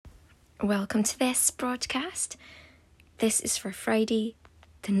Welcome to this broadcast. This is for Friday,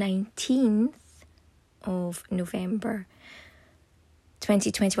 the 19th of November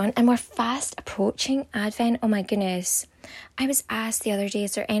 2021, and we're fast approaching Advent. Oh my goodness. I was asked the other day,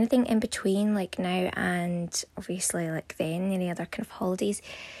 is there anything in between like now and obviously like then, any other kind of holidays?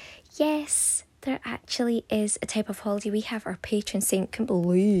 Yes, there actually is a type of holiday. We have our patron saint. Can't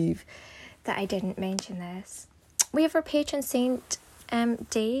believe that I didn't mention this. We have our patron saint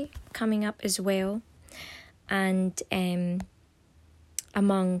day coming up as well, and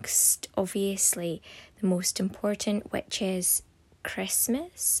amongst obviously the most important, which is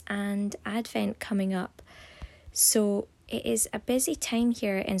Christmas and Advent coming up. So it is a busy time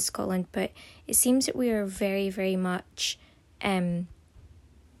here in Scotland, but it seems that we are very, very much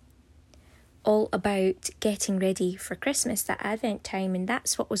all about getting ready for Christmas, that Advent time, and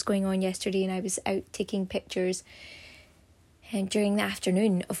that's what was going on yesterday. And I was out taking pictures during the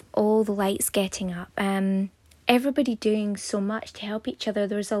afternoon of all the lights getting up. Everybody doing so much to help each other.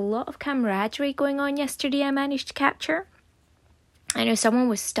 There was a lot of camaraderie going on yesterday I managed to capture. I know someone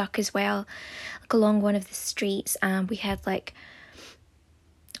was stuck as well, like along one of the streets, and we had like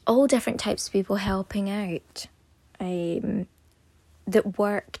all different types of people helping out that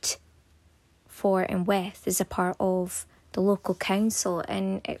worked for and with as a part of the local council,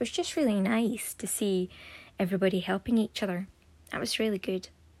 and it was just really nice to see everybody helping each other. That was really good.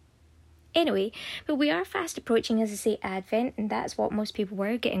 Anyway, but we are fast approaching, as I say, Advent, and that's what most people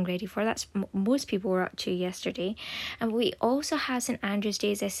were getting ready for. That's most people were up to yesterday. And we also have St Andrew's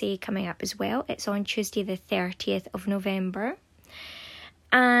Day, as I say, coming up as well. It's on Tuesday the 30th of November.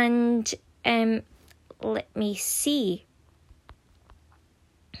 And let me see.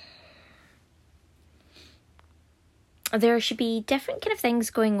 There should be different kind of things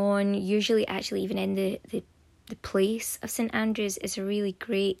going on. Usually, actually, even in the place of St Andrews is a really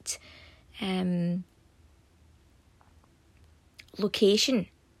great location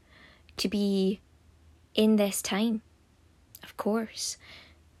to be in this time. Of course,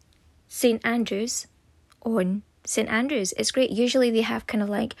 St Andrews on St Andrews, it's great. Usually they have kind of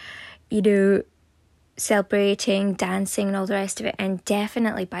like, celebrating, dancing and all the rest of it, and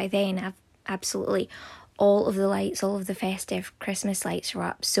definitely by then I've absolutely all of the lights, all of the festive Christmas lights are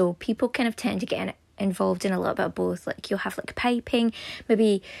up, so people kind of tend to get involved in a little bit of both. Like you'll have like piping,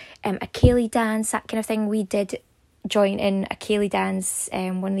 maybe a ceilidh dance, that kind of thing. We did join in a ceilidh dance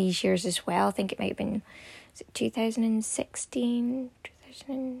one of these years as well. I think it might have been 2016,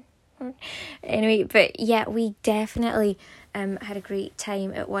 2000. Anyway, but yeah, we definitely had a great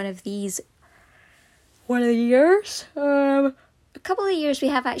time at one of the years. A couple of years we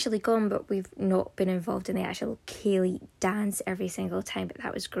have actually gone, but we've not been involved in the actual ceilidh dance every single time, but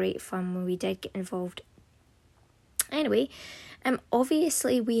that was great fun when we did get involved. Anyway,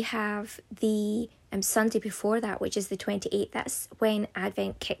 obviously we have the Sunday before that, which is the 28th. That's when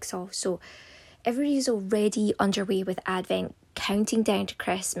Advent kicks off, so everybody's already underway with Advent, counting down to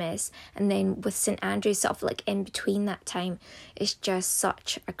Christmas, and then with St Andrews sort of like in between that time. It's just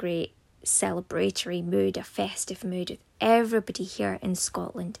such a great celebratory mood, a festive mood with everybody here in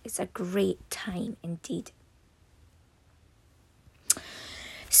Scotland. It's a great time indeed.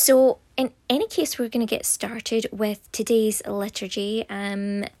 So in any case, we're going to get started with today's liturgy.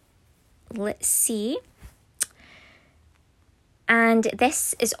 Let's see. And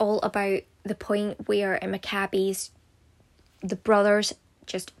this is all about the point where in Maccabees the brothers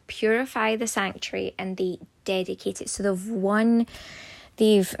just purify the sanctuary and they dedicate it. So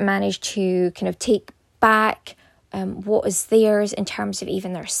they've managed to kind of take back what is theirs in terms of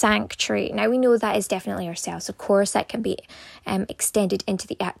even their sanctuary. Now we know that is definitely ourselves. Of course, that can be extended into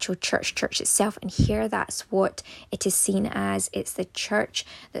the actual church itself. And here that's what it is seen as. It's the church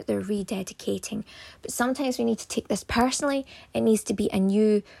that they're rededicating. But sometimes we need to take this personally. It needs to be a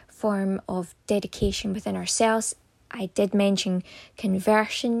new form of dedication within ourselves. I did mention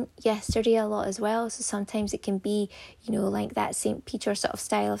conversion yesterday a lot as well. So sometimes it can be, like that St. Peter sort of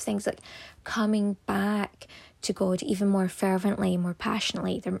style of things, like coming back to God even more fervently, more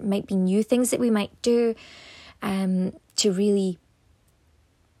passionately. There might be new things that we might do to really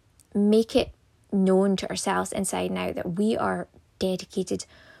make it known to ourselves inside now that we are dedicated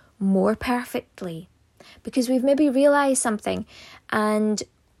more perfectly, because we've maybe realised something. And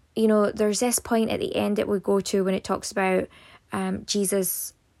there's this point at the end that we go to when it talks about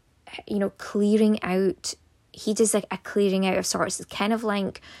Jesus, clearing out. He does like a clearing out of sorts. It's kind of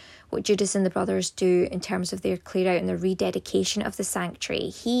like what Judas and the brothers do in terms of their clear out and their rededication of the sanctuary.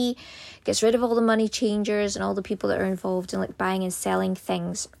 He gets rid of all the money changers and all the people that are involved in like buying and selling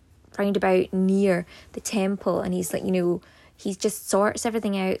things round about near the temple, and he's like, He just sorts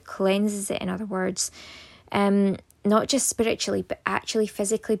everything out, cleanses it, in other words, not just spiritually, but actually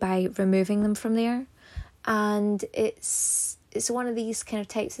physically by removing them from there. And it's one of these kind of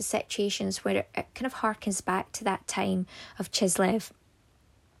types of situations where it kind of harkens back to that time of Chislev.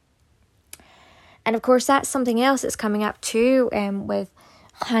 And of course, that's something else that's coming up too, with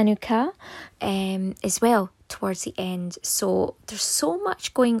Hanukkah as well towards the end. So there's so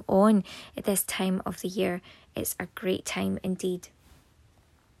much going on at this time of the year. It's a great time indeed.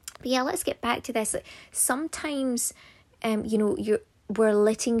 But yeah, let's get back to this. Sometimes, we're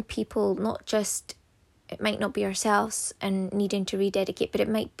letting people, not just, it might not be ourselves and needing to rededicate, but it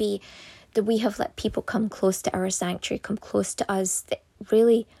might be that we have let people come close to our sanctuary, come close to us, that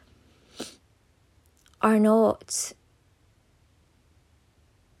really are not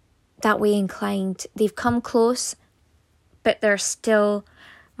that way inclined. They've come close, but they're still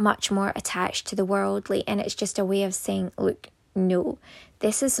much more attached to the worldly, and it's just a way of saying, look, no,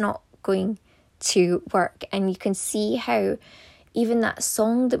 this is not going to work. And you can see how even that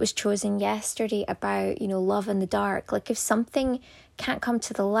song that was chosen yesterday about, love in the dark, like if something can't come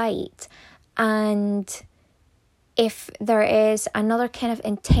to the light, and if there is another kind of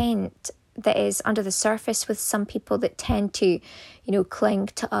intent that is under the surface with some people that tend to, cling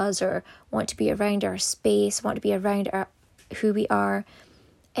to us or want to be around our space, want to be around who we are,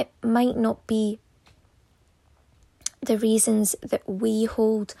 it might not be the reasons that we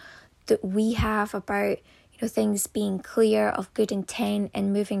hold, that we have about, things being clear, of good intent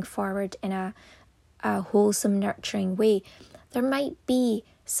and moving forward in a wholesome, nurturing way. There might be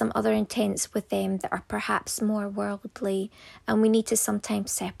some other intents with them that are perhaps more worldly, and we need to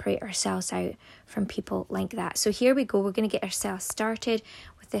sometimes separate ourselves out from people like that. So here we go, we're going to get ourselves started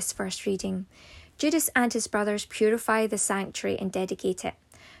with this first reading. Judas and his brothers purify the sanctuary and dedicate it.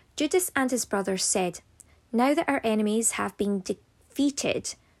 Judas and his brothers said, "Now that our enemies have been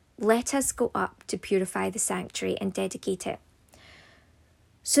defeated, let us go up to purify the sanctuary and dedicate it."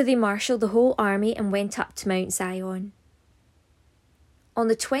 So they marshalled the whole army and went up to Mount Zion. On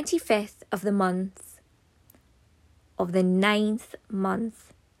the 25th of the month, of the 9th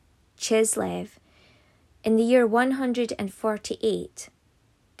month, Chislev, in the year 148,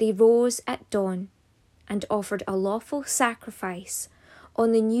 they rose at dawn and offered a lawful sacrifice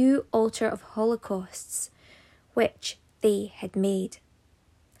on the new altar of holocausts, which they had made.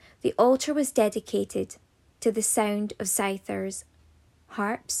 The altar was dedicated to the sound of zithers,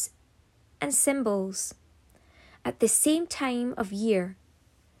 harps, and cymbals, at the same time of year,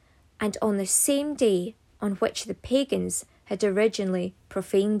 and on the same day on which the pagans had originally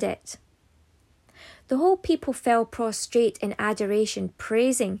profaned it. The whole people fell prostrate in adoration,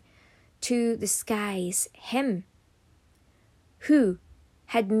 praising to the skies Him who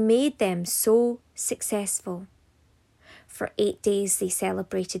had made them so successful. For 8 days they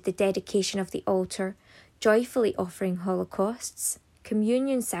celebrated the dedication of the altar, joyfully offering holocausts,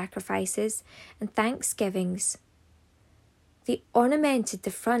 communion sacrifices, and thanksgivings. They ornamented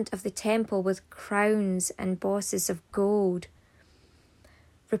the front of the temple with crowns and bosses of gold,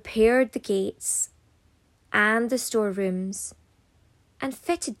 repaired the gates and the storerooms, and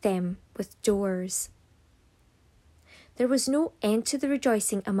fitted them with doors. There was no end to the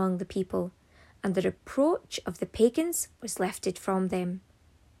rejoicing among the people, and the reproach of the pagans was lifted from them.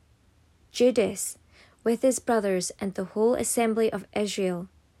 Judas, with his brothers and the whole assembly of Israel,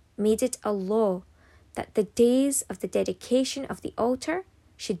 made it a law that the days of the dedication of the altar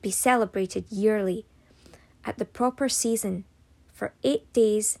should be celebrated yearly at the proper season for 8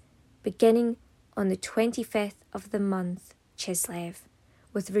 days, beginning on the 25th of the month, Chislev,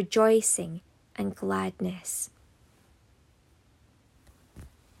 with rejoicing and gladness.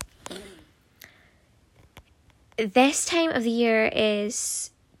 This time of the year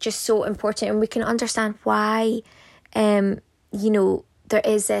is just so important, and we can understand why, there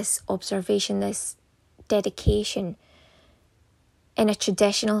is this observation, this dedication in a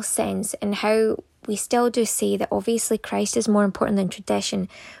traditional sense, and how we still do say that obviously Christ is more important than tradition,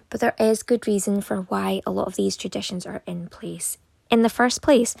 but there is good reason for why a lot of these traditions are in place in the first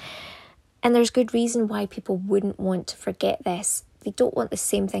place. And there's good reason why people wouldn't want to forget this. They don't want the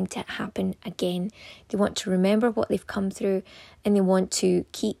same thing to happen again. They want to remember what they've come through, and they want to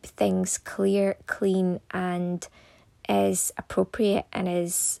keep things clear, clean, and as appropriate and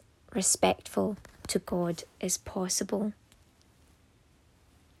as respectful to God as possible.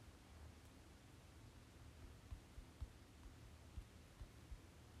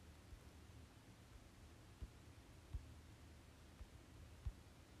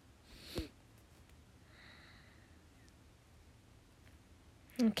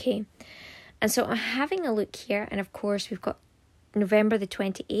 Okay, and so I'm having a look here, and of course we've got November the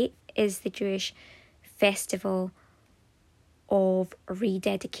 28th is the Jewish festival of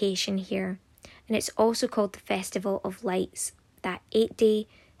rededication here. And it's also called the Festival of Lights, that 8-day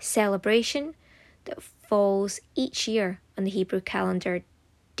celebration that falls each year on the Hebrew calendar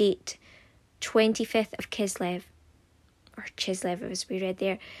date 25th of Kislev, or Chislev as we read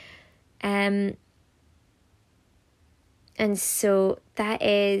there. And so that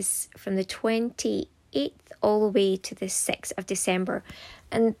is from the 28th all the way to the 6th of December.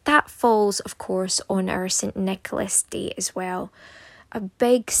 And that falls, of course, on our St. Nicholas Day as well. A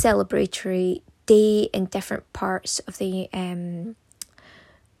big celebratory day in different parts of the, I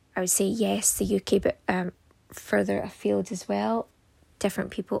would say, yes, the UK, but further afield as well.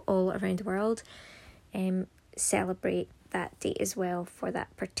 Different people all around the world celebrate that day as well for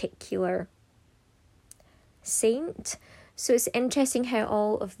that particular saint. So it's interesting how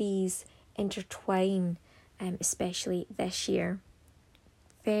all of these intertwine, especially this year.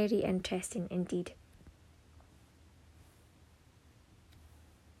 Very interesting indeed.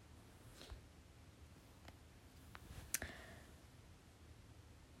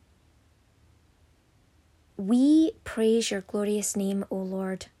 We praise your glorious name, O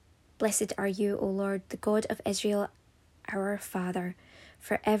Lord. Blessed are you, O Lord, the God of Israel, our Father,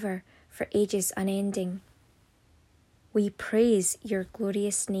 forever, for ages unending. We praise your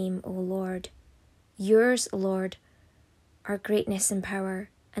glorious name, O Lord. Yours, Lord, are greatness and power,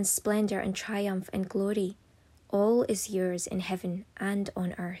 and splendour and triumph and glory. All is yours in heaven and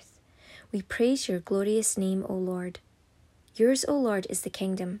on earth. We praise your glorious name, O Lord. Yours, O Lord, is the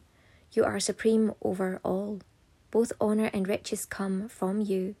kingdom. You are supreme over all. Both honour and riches come from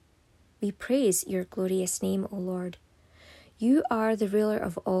you. We praise your glorious name, O Lord. You are the ruler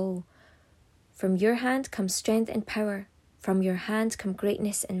of all. From your hand comes strength and power. From your hand come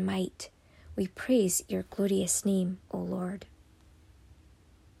greatness and might. We praise your glorious name, O Lord.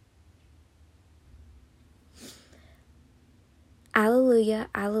 Alleluia,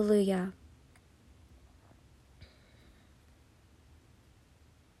 alleluia.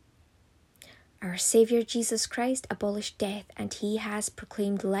 Our Saviour Jesus Christ abolished death, and he has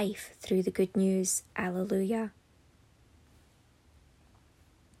proclaimed life through the good news. Alleluia.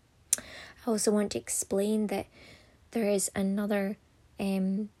 I also want to explain that there is another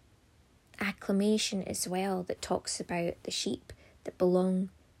acclamation as well that talks about the sheep that belong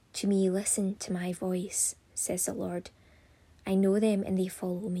to me. Listen to my voice, says the Lord. I know them and they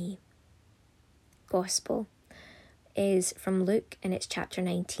follow me. Gospel is from Luke, and it's chapter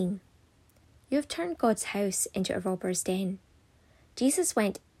 19. You have turned God's house into a robber's den. Jesus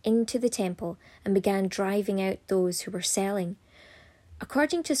went into the temple and began driving out those who were selling.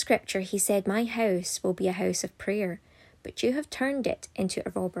 According to Scripture, he said, my house will be a house of prayer, but you have turned it into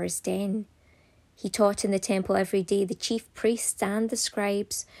a robber's den. He taught in the temple every day. The chief priests and the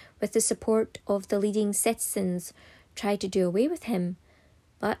scribes, with the support of the leading citizens, tried to do away with him,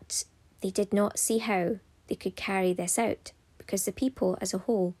 but they did not see how they could carry this out, because the people as a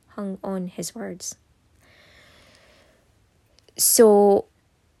whole hung on his words. So,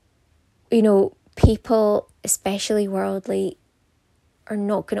 people, especially worldly, are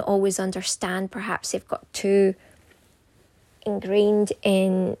not going to always understand. Perhaps they've got too ingrained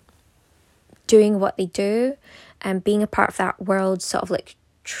in doing what they do and being a part of that world, sort of like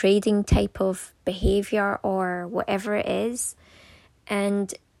trading type of behaviour or whatever it is.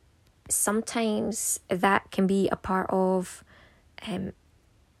 And sometimes that can be a part of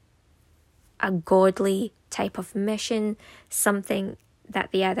a godly type of mission, something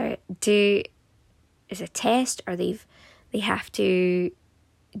that they either do as a test or they have to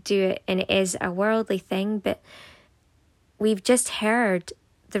do it, and it is a worldly thing. But we've just heard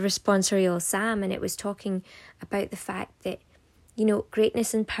the responsorial psalm, and it was talking about the fact that,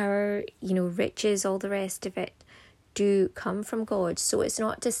 greatness and power, riches, all the rest of it do come from God. So it's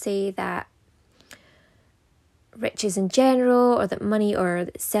not to say that riches in general, or that money or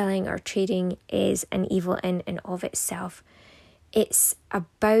selling or trading is an evil in and of itself. It's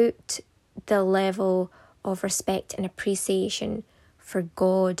about the level of respect and appreciation for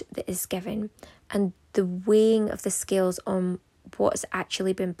God that is given, and the weighing of the scales on what's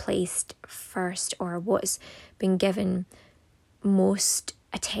actually been placed first, or what's been given most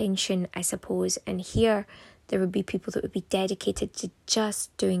attention, I suppose. And here there would be people that would be dedicated to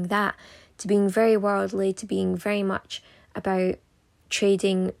just doing that, to being very worldly, to being very much about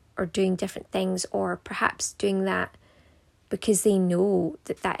trading or doing different things, or perhaps doing that because they know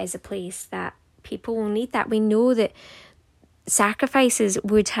that that is a place that people will need that. We know that sacrifices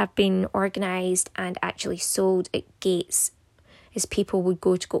would have been organised and actually sold at gates as people would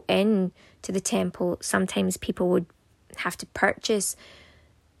go in to the temple. Sometimes people would have to purchase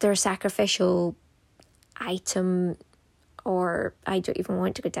their sacrificial item, or I don't even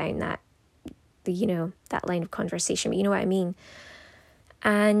want to go down that line of conversation, but you know what I mean.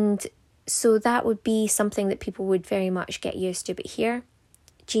 And so that would be something that people would very much get used to. But here,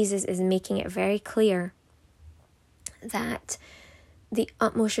 Jesus is making it very clear that the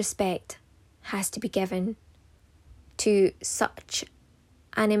utmost respect has to be given to such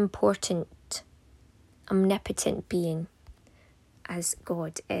an important, omnipotent being as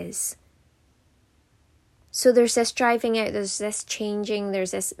God is. So there's this driving out, there's this changing,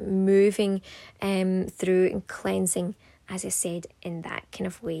 there's this moving through and cleansing, as I said, in that kind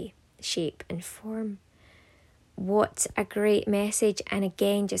of way, shape and form. What a great message. And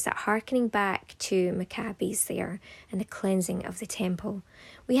again, just that hearkening back to Maccabees there and the cleansing of the temple.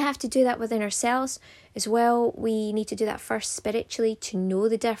 We have to do that within ourselves as well. We need to do that first spiritually, to know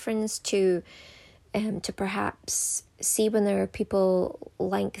the difference, to perhaps see when there are people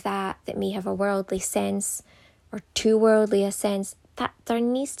like that may have a worldly sense, or too worldly a sense, that there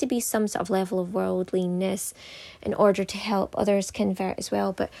needs to be some sort of level of worldliness in order to help others convert as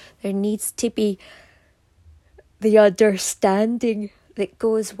well. But there needs to be the understanding that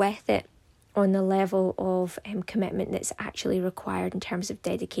goes with it on the level of commitment that's actually required in terms of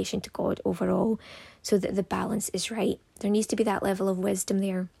dedication to God overall, so that the balance is right. There needs to be that level of wisdom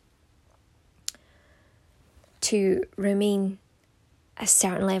there to remain a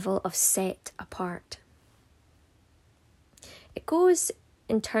certain level of set apart. It goes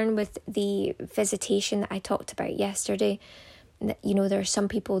in turn with the visitation that I talked about yesterday. There are some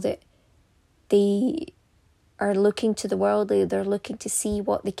people that they are looking to the worldly, they're looking to see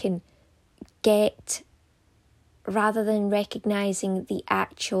what they can get, rather than recognizing the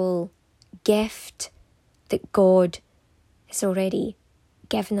actual gift that God has already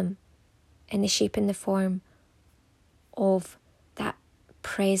given them in the shape and the form of that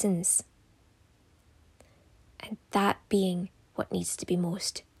presence, and that being what needs to be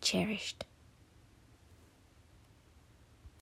most cherished.